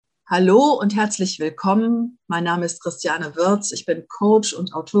Hallo und herzlich willkommen. Mein Name ist Christiane Wirz. Ich bin Coach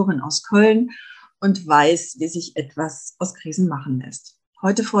und Autorin aus Köln und weiß, wie sich etwas aus Krisen machen lässt.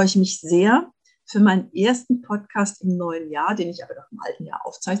 Heute freue ich mich sehr für meinen ersten Podcast im neuen Jahr, den ich aber noch im alten Jahr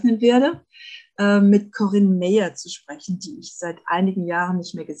aufzeichnen werde, mit Corinne Meyer zu sprechen, die ich seit einigen Jahren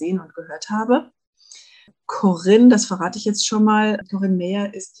nicht mehr gesehen und gehört habe. Corinne, das verrate ich jetzt schon mal. Corinne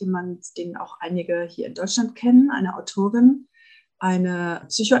Meyer ist jemand, den auch einige hier in Deutschland kennen, eine Autorin, eine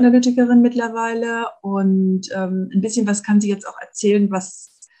Psychoanalytikerin mittlerweile und ein bisschen was kann sie jetzt auch erzählen, was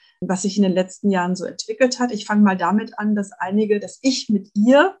sich in den letzten Jahren so entwickelt hat. Ich fange mal damit an, dass ich mit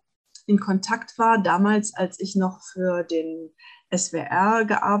ihr in Kontakt war, damals, als ich noch für den SWR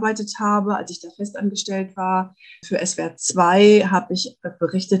gearbeitet habe, als ich da festangestellt war. Für SWR 2 habe ich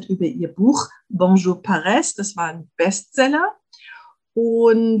berichtet über ihr Buch Bonjour Paresse, das war ein Bestseller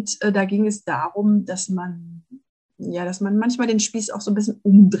und da ging es darum, dass man manchmal den Spieß auch so ein bisschen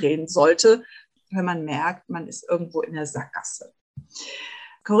umdrehen sollte, wenn man merkt, man ist irgendwo in der Sackgasse.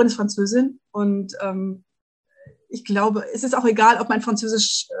 Corinne ist Französin und ich glaube, es ist auch egal, ob mein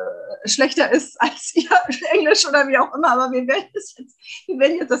Französisch schlechter ist als ihr Englisch oder wie auch immer, aber wir werden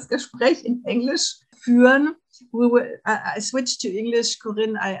jetzt das Gespräch in Englisch führen. I switch to English.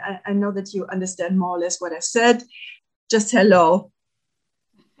 Corinne, I know that you understand more or less what I said. Just hello.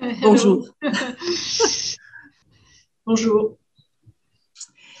 Hello. Bonjour. Bonjour.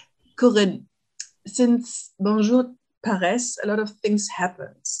 Corinne, since Bonjour Paresse, a lot of things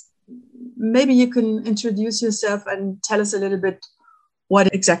happened. Maybe you can introduce yourself and tell us a little bit what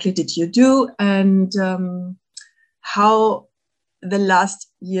exactly did you do and how the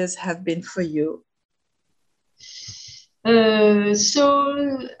last years have been for you. I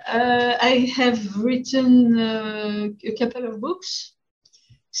have written a couple of books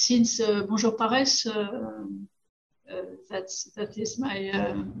since Bonjour Paresse. That is my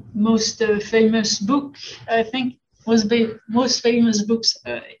most famous book, I think. Most famous books.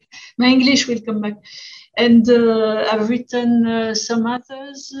 My English will come back. And I've written some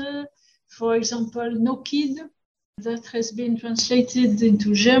others. For example, No Kid, that has been translated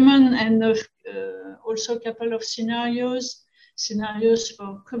into German, and also a couple of scenarios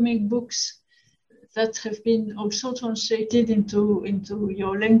for comic books that have been also translated into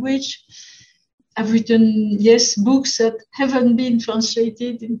your language. I've written, books that haven't been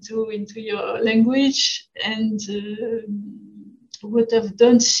translated into your language. And what I've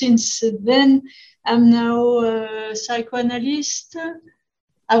done since then, I'm now a psychoanalyst.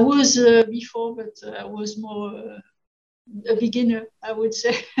 I was before, but I was more a beginner, I would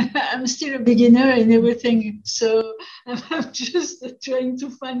say. I'm still a beginner in everything. So I'm just trying to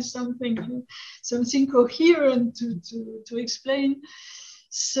find something coherent to explain.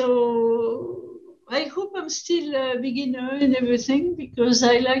 So I hope I'm still a beginner in everything, because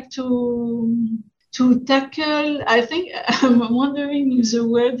I like to tackle, I think, I'm wondering if the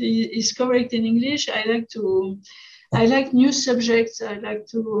word is correct in English. I like new subjects. I like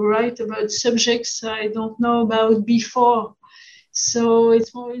to write about subjects I don't know about before. So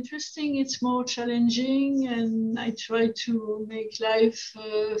it's more interesting, it's more challenging, and I try to make life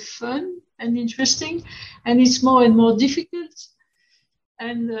fun and interesting. And it's more and more difficult.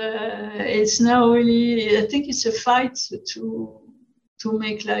 And it's now really, I think it's a fight to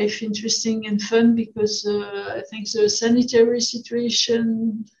make life interesting and fun, because I think the sanitary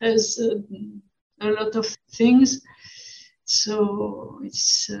situation has a lot of things. So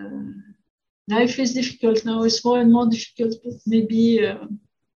it's life is difficult now. It's more and more difficult, but maybe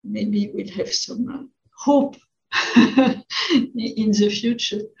we'll have some hope in the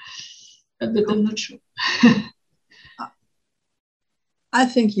future. But I'm not sure. I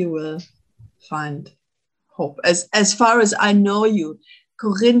think you will find hope. As far as I know you,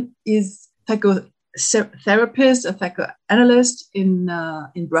 Corinne is a psychotherapist, a psychoanalyst in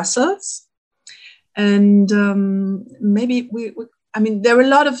Brussels. And maybe there are a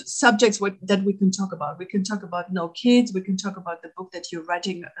lot of subjects that we can talk about. We can talk about No Kids. We can talk about the book that you're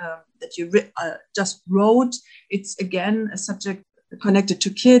writing, that you just wrote. It's, again, a subject connected to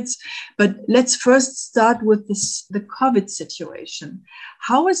kids. But let's first start with the COVID situation.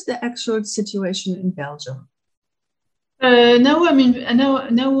 How is the actual situation in Belgium? Now I'm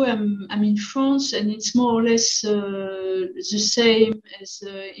in France, and it's more or less the same as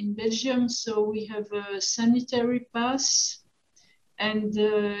in Belgium. So we have a sanitary pass, and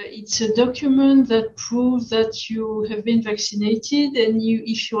it's a document that proves that you have been vaccinated. And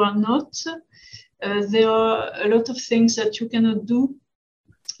if you are not, there are a lot of things that you cannot do.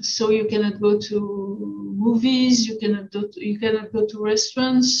 So you cannot go to movies, you cannot go to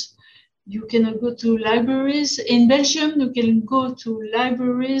restaurants, You cannot go to libraries. In Belgium, you can go to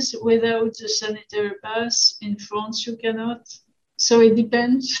libraries without the sanitary pass. In France, you cannot. So it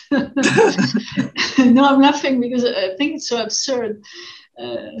depends. No, I'm laughing because I think it's so absurd.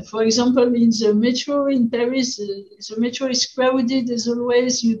 For example, in the metro in Paris, the metro is crowded as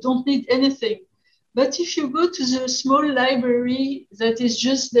always. You don't need anything. But if you go to the small library that is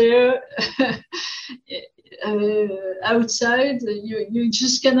just there outside, you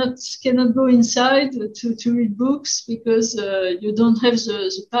just cannot go inside to read books because you don't have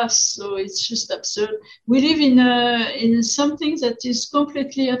the pass. So it's just absurd. We live in something that is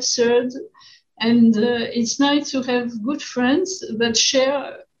completely absurd. And it's nice to have good friends that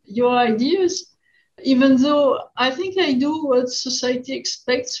share your ideas, even though I think I do what society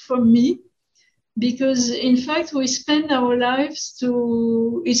expects from me. Because in fact, we spend our lives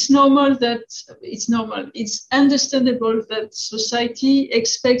it's understandable that society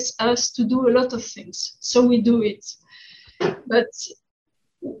expects us to do a lot of things. So we do it. But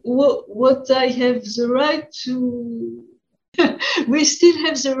what I have the right to, we still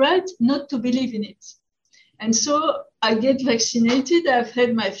have the right not to believe in it. And so I get vaccinated. I've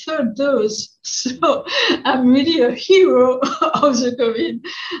had my third dose. So I'm really a hero of the COVID.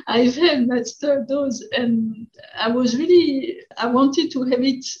 I've had my third dose and I wanted to have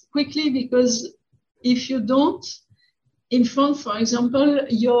it quickly because if you don't, in France, for example,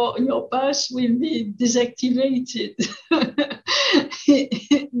 your pass will be deactivated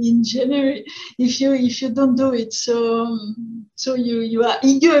in January if you don't do it. So you are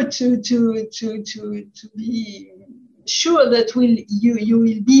eager to be sure that you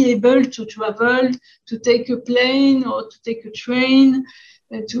will be able to travel, to take a plane or to take a train,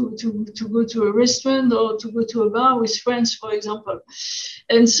 to go to a restaurant or to go to a bar with friends, for example.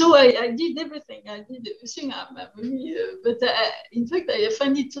 And so I did everything. I'm really, but in fact, I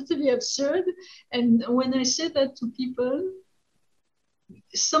find it totally absurd. And when I say that to people,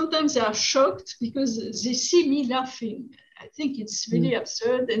 sometimes they are shocked because they see me laughing. I think it's really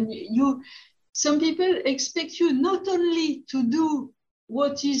absurd. And some people expect you not only to do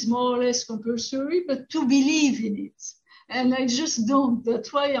what is more or less compulsory, but to believe in it. And I just don't.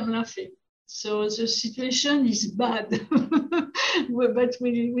 That's why I'm laughing. So the situation is bad, but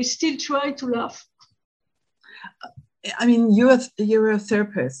we still try to laugh. I mean, you're a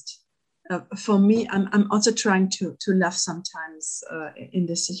therapist. For me, I'm also trying to laugh sometimes in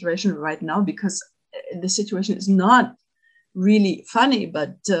this situation right now because the situation is not really funny,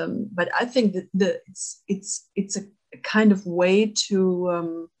 but I think that it's a kind of way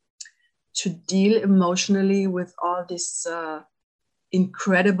to deal emotionally with all this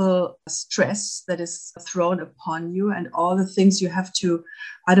incredible stress that is thrown upon you and all the things you have to,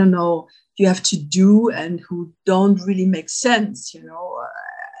 you have to do and who don't really make sense,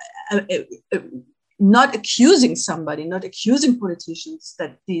 not accusing somebody, not accusing politicians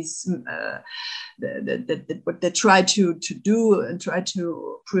that these that what they try to do and try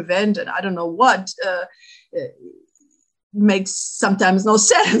to prevent and I don't know what makes sometimes no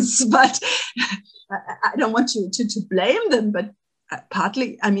sense. But I don't want you to blame them, but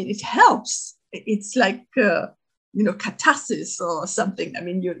partly, I mean, it helps. It's like catharsis or something. I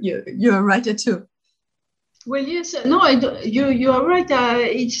mean, you're a writer too. Well, yes, no, you are right.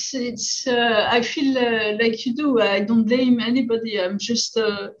 It's I feel like you do. I don't blame anybody. I'm just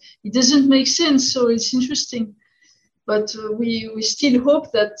it doesn't make sense. So it's interesting, but we still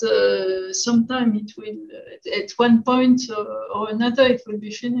hope that sometime it will, at one point or another, it will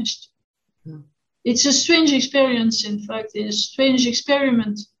be finished. Mm. It's a strange experience. In fact, it's a strange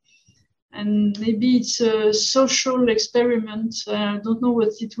experiment. And maybe it's a social experiment. I don't know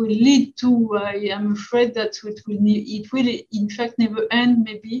what it will lead to. I am afraid that it will in fact never end.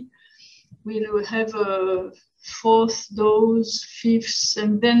 Maybe we'll have a fourth dose, fifth,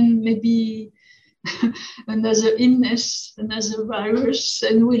 and then maybe another illness, another virus,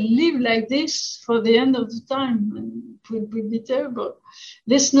 and we'll live like this for the end of the time. And it will be terrible.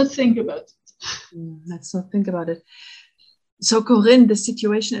 Let's not think about it. Let's not think about it. So, Corinne, the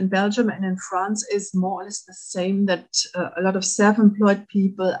situation in Belgium and in France is more or less the same, that a lot of self-employed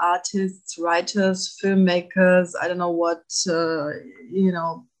people, artists, writers, filmmakers, I don't know what,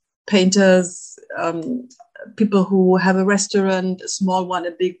 painters, people who have a restaurant, a small one,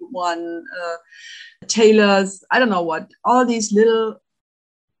 a big one, tailors, I don't know what, all these little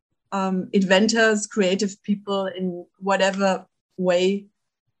inventors, creative people in whatever way,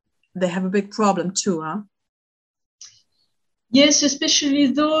 they have a big problem too, huh? Yes, especially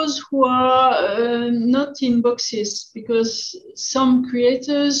those who are not in boxes, because some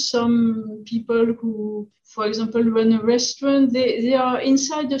creators, some people who for example, run a restaurant. They are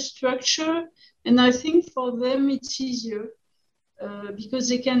inside the structure, and I think for them it's easier because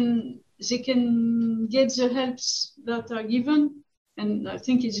they can get the helps that are given, and I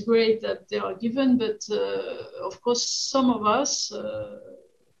think it's great that they are given. But of course, some of us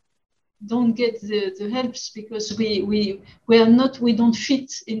don't get the helps because we don't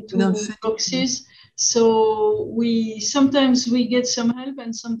fit into boxes. So sometimes we get some help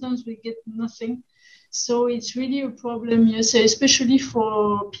and sometimes we get nothing. So it's really a problem, yes, especially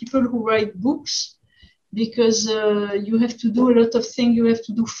for people who write books, because you have to do a lot of things. You have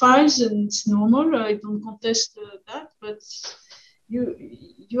to do files, and it's normal. I don't contest that, but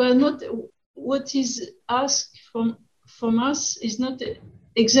you are not. What is asked from us is not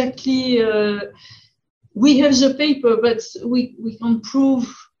exactly. We have the paper, but we can't prove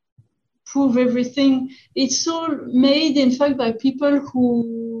everything. It's all made, in fact, by people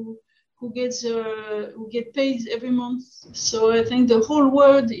who get paid every month. So I think the whole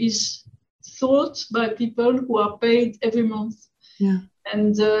world is thought by people who are paid every month. Yeah.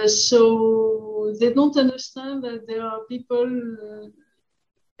 And so they don't understand that there are people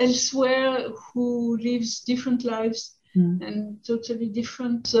elsewhere who lives different lives and totally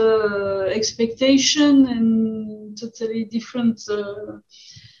different expectation and totally different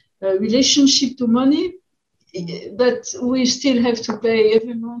relationship to money, but we still have to pay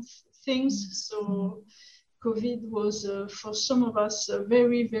every month things. So COVID was for some of us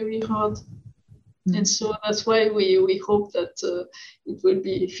very, very hard. And so that's why we hope that it will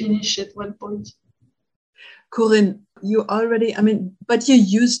be finished at one point. Corinne, you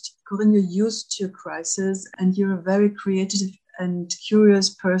used to crisis, and you're a very creative and curious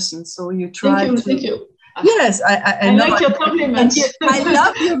person. So you try to. Thank you. Yes, I know. Like your compliments. I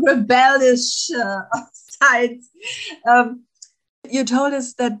love your rebellious side. You told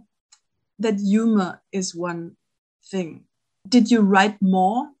us that humor is one thing. Did you write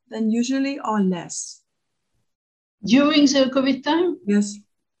more than usually or less? During the COVID time? Yes.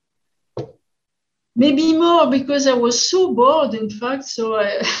 Maybe more, because I was so bored, in fact. So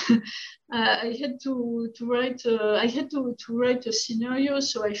I had to write. I had to write a scenario.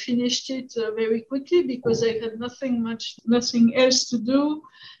 So I finished it very quickly because I had nothing else to do.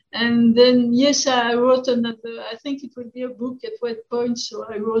 And then, yes, I wrote another. I think it would be a book at one point. So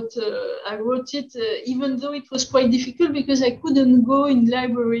I wrote it, even though it was quite difficult because I couldn't go in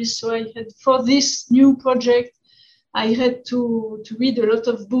libraries. So I had, for this new project, I had to read a lot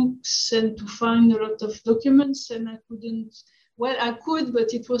of books and to find a lot of documents, and I couldn't. Well, I could,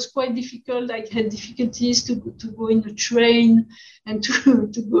 but it was quite difficult. I had difficulties to go in the train and to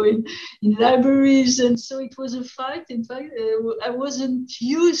go in libraries. And so it was a fight. In fact, I wasn't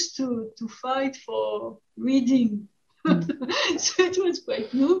used to fight for reading. So it was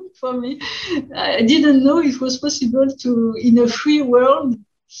quite new for me. I didn't know it was possible to, in a free world,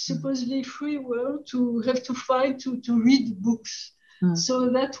 supposedly free world, to have to fight to read books. So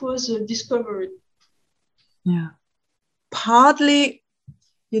that was a discovery. Yeah. Partly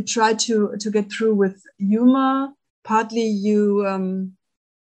you try to get through with humor. Partly you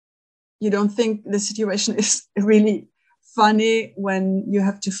don't think the situation is really funny when you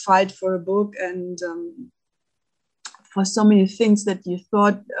have to fight for a book and for so many things that you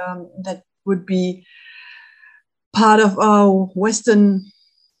thought that would be part of our Western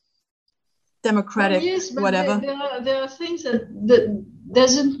democratic, yes, but whatever. There are things that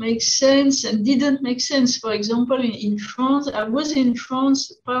doesn't make sense and didn't make sense. For example, in France, I was in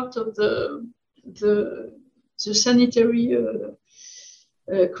France, part of the sanitary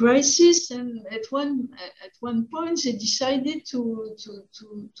crisis, and at one point they decided to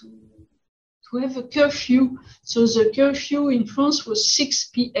have a curfew. So the curfew in France was 6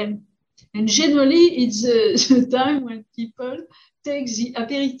 p.m. and generally it's the time when people take the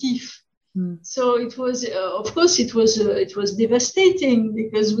aperitif. So it was, of course, it was devastating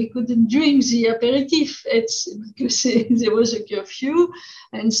because we couldn't drink the aperitif because there was a curfew,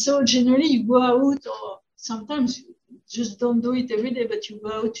 and so generally you go out, or sometimes you just don't do it every day, but you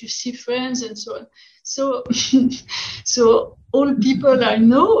go out to see friends and so on. So, so all people I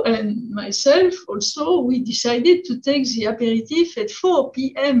know and myself also, we decided to take the aperitif at 4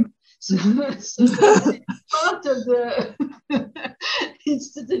 p.m. So that's part of the.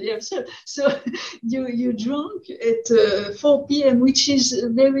 It's totally absurd. So you drunk at 4 p.m., which is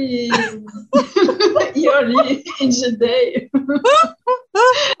very early in the day.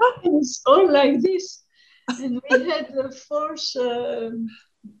 It's all like this, and we had the force.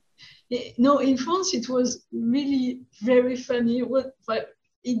 No, in France it was really very funny.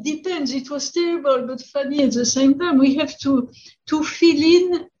 It depends. It was terrible but funny at the same time. We have to fill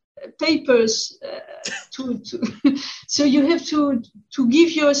in papers to so you have to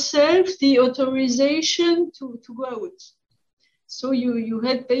give yourself the authorization to go out. So you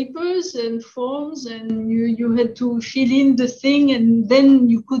had papers and forms, and you had to fill in the thing, and then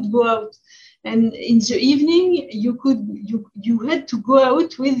you could go out. And in the evening, you had to go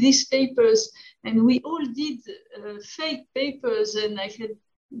out with these papers, and we all did fake papers. And I had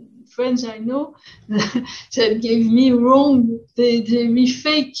friends I know that gave me they gave me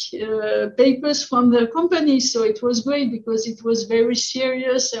fake papers from the company. So it was great because it was very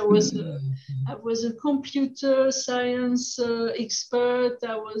serious. I was a computer science expert.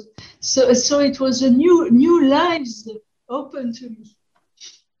 So it was a new lives open to me.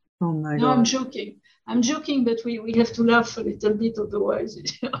 Oh my God. No, I'm joking, but we have to laugh a little bit, otherwise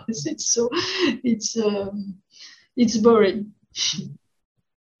it's boring.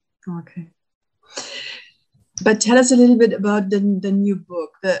 Okay. But tell us a little bit about the new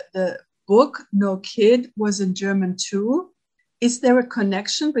book. The book No Kid was in German too. Is there a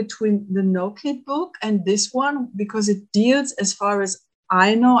connection between the No Kid book and this one? Because it deals, as far as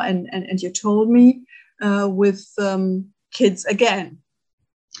I know, and you told me, with kids again.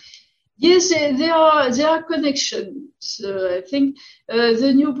 Yes, there are connections. I think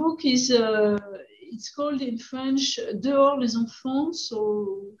the new book is it's called in French Dehors les enfants,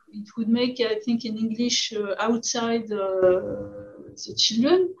 so it would make, I think, in English outside the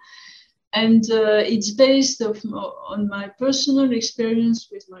children, and it's based on my personal experience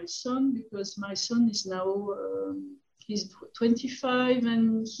with my son, because my son is now he's 25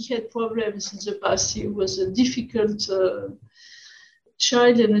 and he had problems in the past. He was a difficult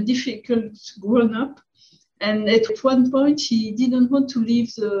child and a difficult grown-up, and at one point he didn't want to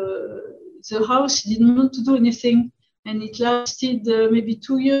leave the house. He didn't want to do anything, and it lasted maybe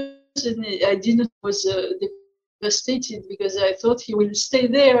 2 years, and was devastated, because I thought he will stay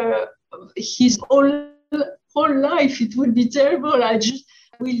there his whole life. It would be terrible. I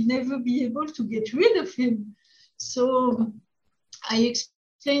will never be able to get rid of him. So I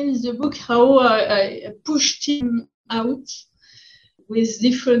explained in the book how I pushed him out with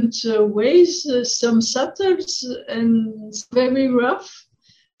different ways, some subtle and very rough.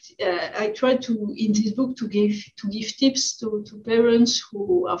 I try to, in this book, to give tips to parents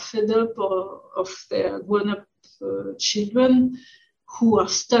who are fed up of their grown-up children who are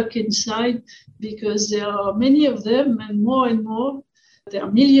stuck inside, because there are many of them, and more. There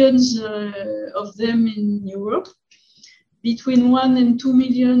are millions of them in Europe, between 1 and 2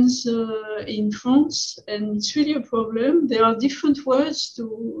 million in France, and it's really a problem. There are different words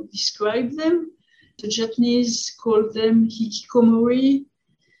to describe them. The Japanese call them hikikomori.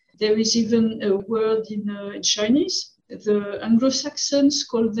 There is even a word in Chinese. The Anglo-Saxons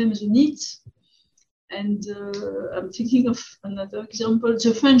call them the NEETs. And I'm thinking of another example,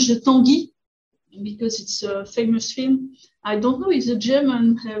 the French, the Tanguy, because it's a famous film. I don't know if the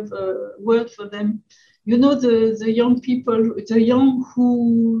Germans have a word for them. You know, the young people, the young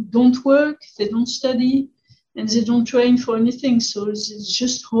who don't work, they don't study, and they don't train for anything. So it's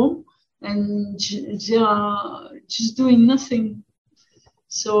just home, and they are just doing nothing.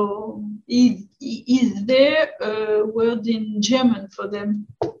 So is there a word in German for them?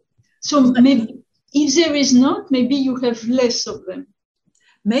 So maybe if there is not, maybe you have less of them.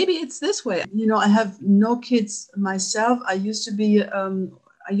 Maybe it's this way. You know, I have no kids myself. I used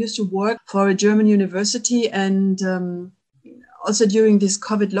to work for a German university, and also during these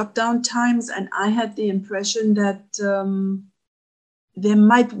COVID lockdown times. And I had the impression that they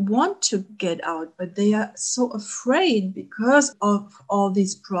might want to get out, but they are so afraid because of all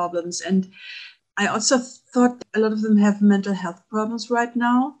these problems. And I also thought a lot of them have mental health problems right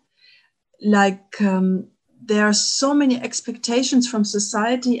now. Like there are so many expectations from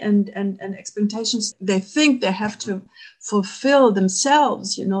society and expectations they think they have to fulfill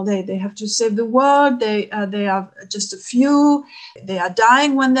themselves. You know, they have to save the world. They are just a few. They are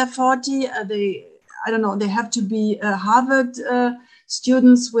dying when they're 40. They have to be Harvard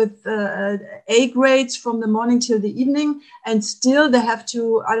students with A grades from the morning till the evening, and still they have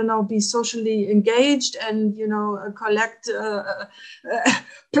to, be socially engaged and, collect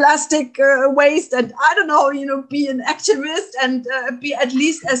plastic waste and, be an activist and be at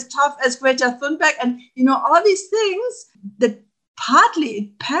least as tough as Greta Thunberg and, all these things that partly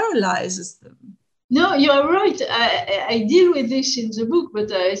it paralyzes them. No, you are right. I deal with this in the book,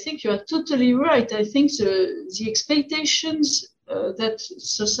 but I think you are totally right. I think the expectations that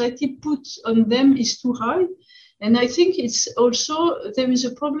society puts on them is too high. And I think it's also, there is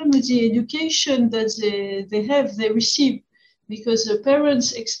a problem with the education that they receive, because the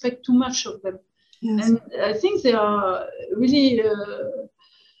parents expect too much of them. Yes. And I think they are really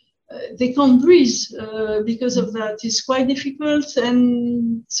they can't breathe because of that. It's quite difficult.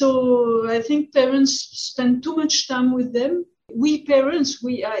 And so I think parents spend too much time with them. We parents,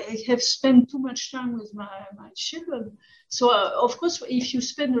 I have spent too much time with my children. So of course, if you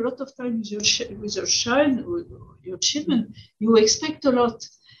spend a lot of time with your child, with your children, you expect a lot.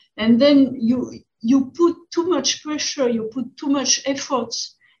 And then you put too much pressure, you put too much effort.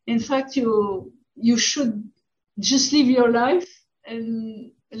 In fact, you should just live your life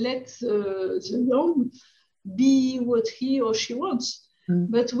and let the young be what he or she wants.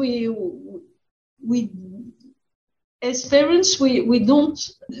 But we as parents, we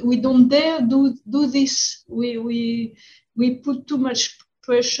don't dare do this. We put too much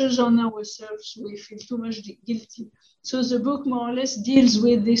pressures on ourselves. We feel too much guilty. So the book more or less deals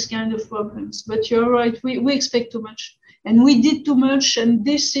with this kind of problems. But you're right, we expect too much. And we did too much, and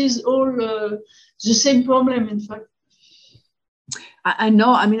this is all the same problem, in fact. I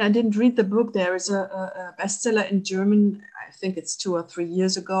know. I mean, I didn't read the book. There is a bestseller in German. I think it's 2 or 3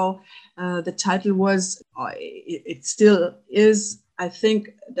 years ago. The title was, it still is, I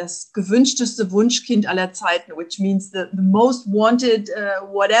think, das gewünschteste Wunschkind aller Zeiten, which means the most wanted,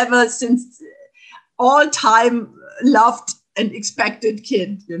 whatever, since all time loved and expected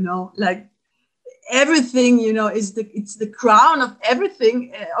kid, you know, like everything, you know, it's the crown of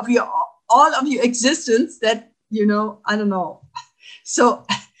everything, of all of your existence that, you know, I don't know. So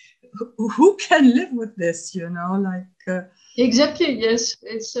who can live with this, you know, like... Exactly, yes.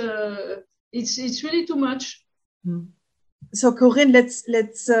 It's really too much. So Corinne,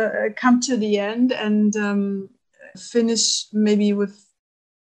 let's come to the end and finish maybe with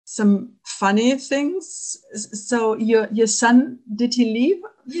some funny things. So your son, did he leave?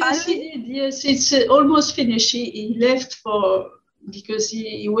 Yes, he did. Yes, it's almost finished. He left because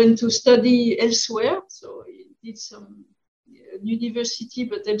he went to study elsewhere. So he did some university,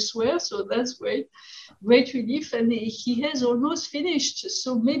 but elsewhere. So that's great relief. And he has almost finished.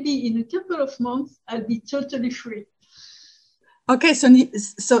 So maybe in a couple of months, I'll be totally free. Okay,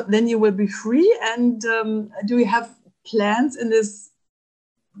 so then you will be free. And do you have plans in these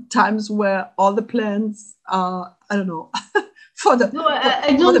times where all the plans are, I don't know, for the... No,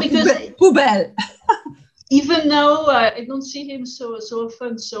 I don't, because... Poubelle. Even now, I don't see him so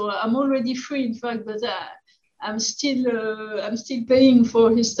often. So I'm already free, in fact, but I'm still paying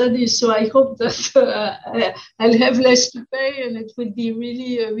for his studies. So I hope that I'll have less to pay, and it will be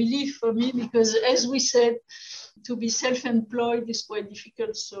really a relief for me, because as we said, to be self-employed is quite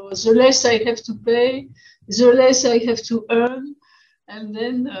difficult. So the less I have to pay, the less I have to earn. And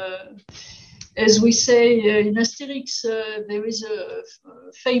then, as we say in Asterix, there is a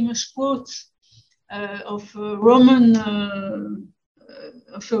famous quote of a Roman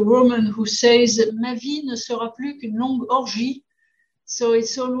who says, "Ma vie ne sera plus qu'une longue orgie." So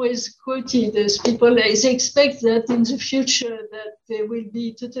it's always quoted as people, they expect that in the future that they will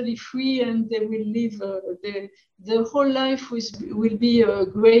be totally free and they will live, their whole life will be a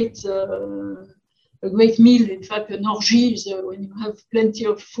great meal. In fact, an orgy is when you have plenty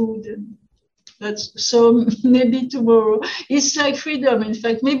of food. And so maybe tomorrow, it's like freedom. In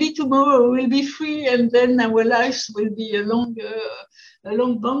fact, maybe tomorrow we'll be free, and then our lives will be a long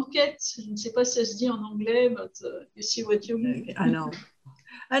banquet. Je ne sais pas si ça se dit en anglais, but you see what you mean. I know.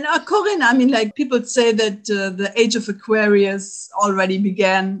 And Corinne, I mean, like, people say that the age of Aquarius already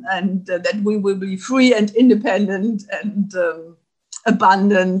began, and that we will be free and independent and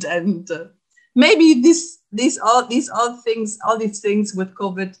abundant, and maybe these things with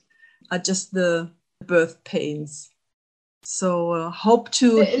COVID are just the birth pains. So hope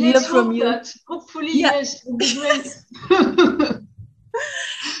to hear from you. That. Hopefully, yeah. Yes, it will be great.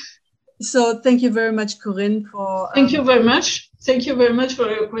 So thank you very much, Corinne, for... Thank you very much. Thank you very much for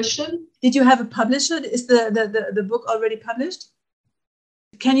your question. Did you have a publisher? Is the book already published?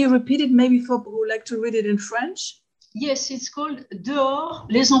 Can you repeat it maybe for people who like to read it in French? Yes, it's called Dehors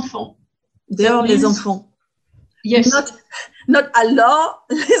les enfants. Dehors les enfants. Yes. Not alors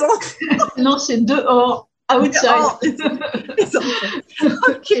les enfants. No, c'est dehors, outside. Les enfants.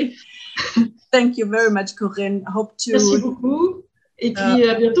 Okay. Thank you very much, Corinne. Hope to... Merci beaucoup. Et puis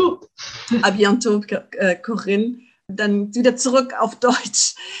à bientôt. À bientôt, Corinne. Dann wieder zurück auf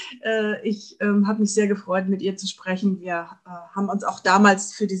Deutsch. Ich habe mich sehr gefreut, mit ihr zu sprechen. Wir haben uns auch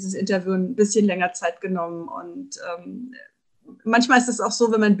damals für dieses Interview ein bisschen länger Zeit genommen. Und manchmal ist es auch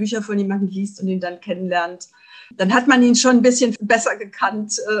so, wenn man Bücher von jemandem liest und ihn dann kennenlernt, dann hat man ihn schon ein bisschen besser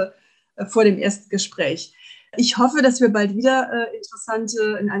gekannt vor dem ersten Gespräch. Ich hoffe, dass wir bald wieder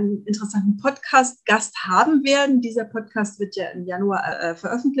einen interessanten Podcast-Gast haben werden. Dieser Podcast wird ja im Januar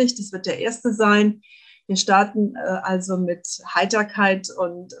veröffentlicht. Das wird der erste sein. Wir starten also mit Heiterkeit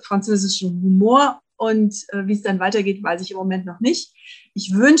und französischem Humor. Und wie es dann weitergeht, weiß ich im Moment noch nicht.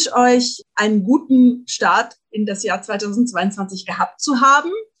 Ich wünsche euch einen guten Start in das Jahr 2022 gehabt zu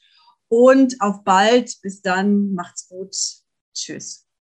haben. Und auf bald. Bis dann. Macht's gut. Tschüss.